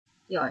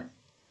Yon.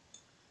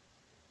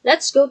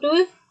 Let's go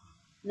to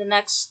the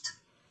next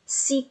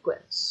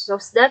sequence. So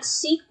that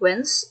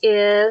sequence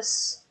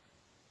is,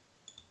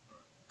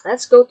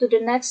 let's go to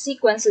the next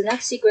sequence. The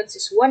next sequence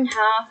is 1/2,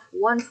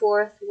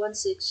 1/4,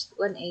 1/6,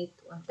 1/8,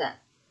 1/10.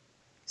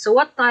 So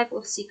what type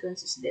of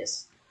sequence is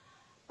this?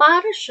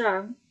 Para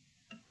siyang,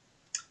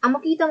 ang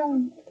makita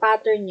mong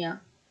pattern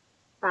niya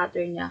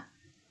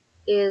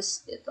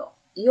is ito.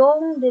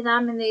 Yung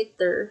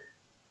denominator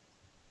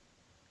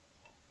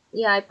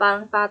niya ay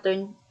parang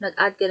pattern,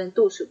 nag-add ka ng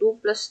 2. So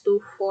 2 plus 2,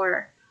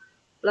 4.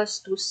 Plus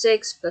 2,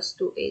 6. Plus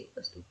 2, 8.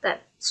 Plus 2, 10.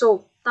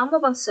 So, tama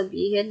bang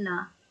sabihin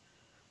na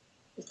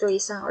ito ay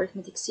isang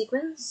arithmetic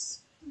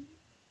sequence?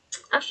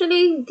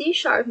 Actually, hindi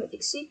siya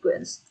arithmetic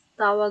sequence.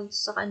 Tawag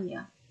sa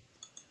kanya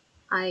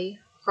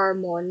ay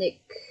harmonic.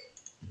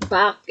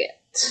 Bakit?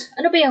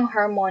 Ano ba yung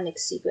harmonic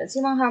sequence?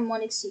 Yung mga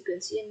harmonic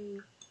sequence,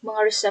 yung mga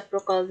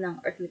reciprocal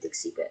ng arithmetic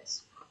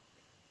sequence.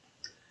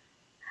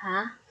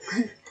 Ha?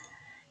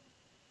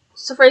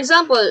 So, for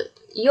example,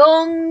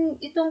 itong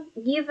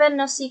given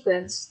na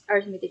sequence,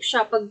 arithmetic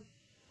siya. Pag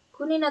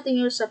kunin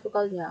natin yung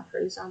reciprocal niya, for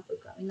example,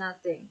 gawin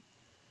natin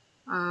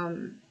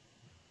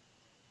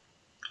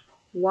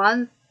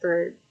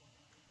 1/3,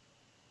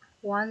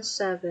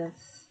 1/7,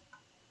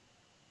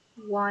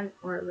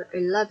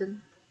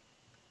 1/11,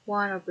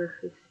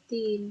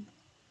 1/15,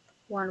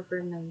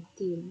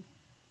 1/19.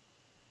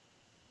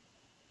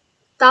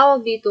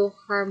 Tawag dito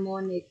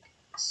harmonic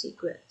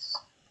sequence.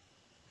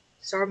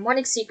 So,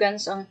 harmonic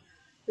sequence ang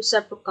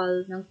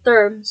reciprocal ng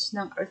terms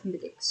ng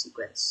arithmetic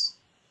sequence.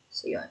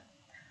 So, yun.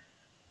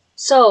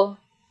 So,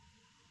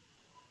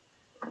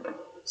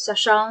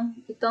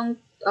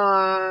 itong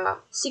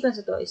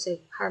sequence ito is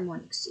a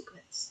harmonic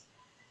sequence.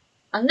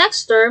 Ang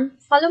next term,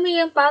 follow mo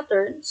yung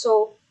pattern.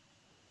 So,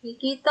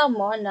 nakikita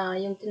mo na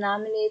yung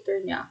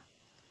denominator niya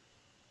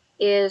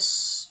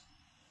is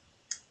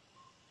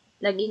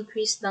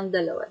nag-increase ng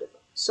dalawa, diba?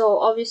 So,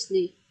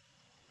 obviously,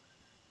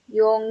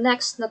 yung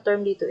next na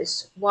term dito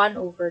is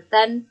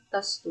 1/10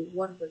 plus 2,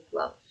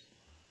 1/12.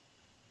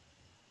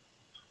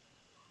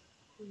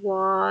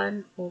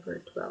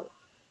 1/12.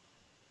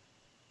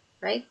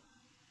 Right?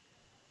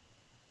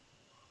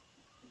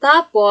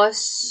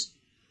 Tapos,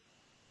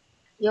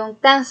 yung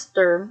 10th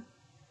term,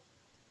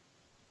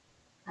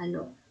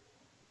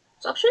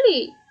 So,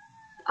 actually,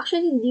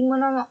 hindi mo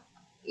na,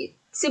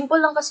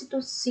 simple lang kasi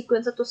itong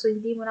sequence na to, so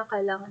hindi mo na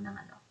kailangan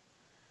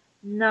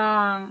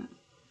ng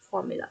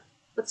formula.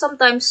 But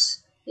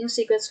sometimes, yung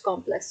sequence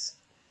complex.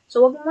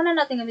 So, wag muna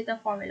natin gamit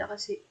ang formula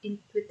kasi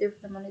intuitive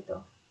naman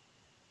ito.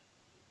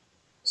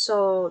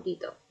 So,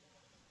 dito.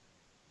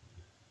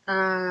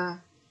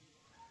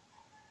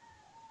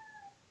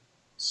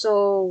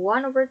 So,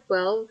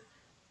 1/12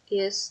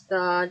 is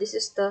this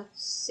is the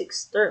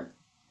 6th term.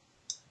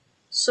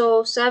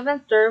 So,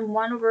 7th term,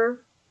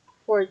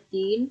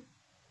 1/14.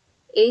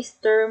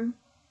 8th term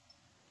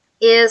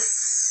is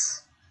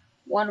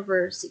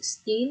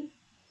 1/16.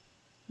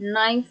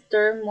 9th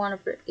term,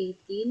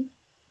 1/18.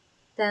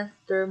 10th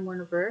term,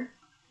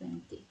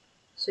 1/20.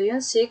 So, yun,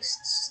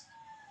 6,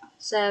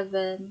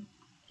 7,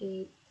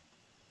 8,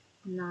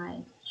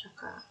 9,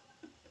 tsaka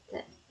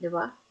 10.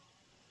 Diba?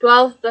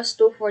 12 plus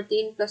 2,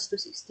 14 plus 2,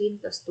 16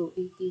 plus 2,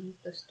 18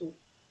 plus 2,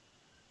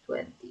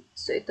 20.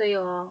 So, ito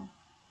yung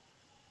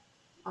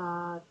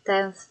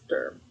 10th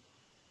term.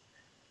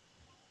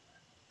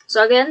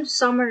 So, again,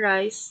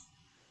 summarize,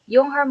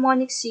 yung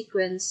harmonic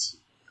sequence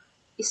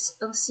is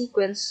ang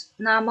sequence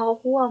na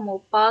makukuha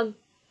mo pag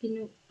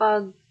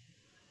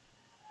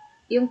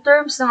yung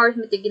terms ng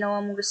arithmetic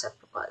ginawa mong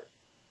reciprocal.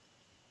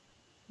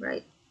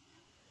 Right?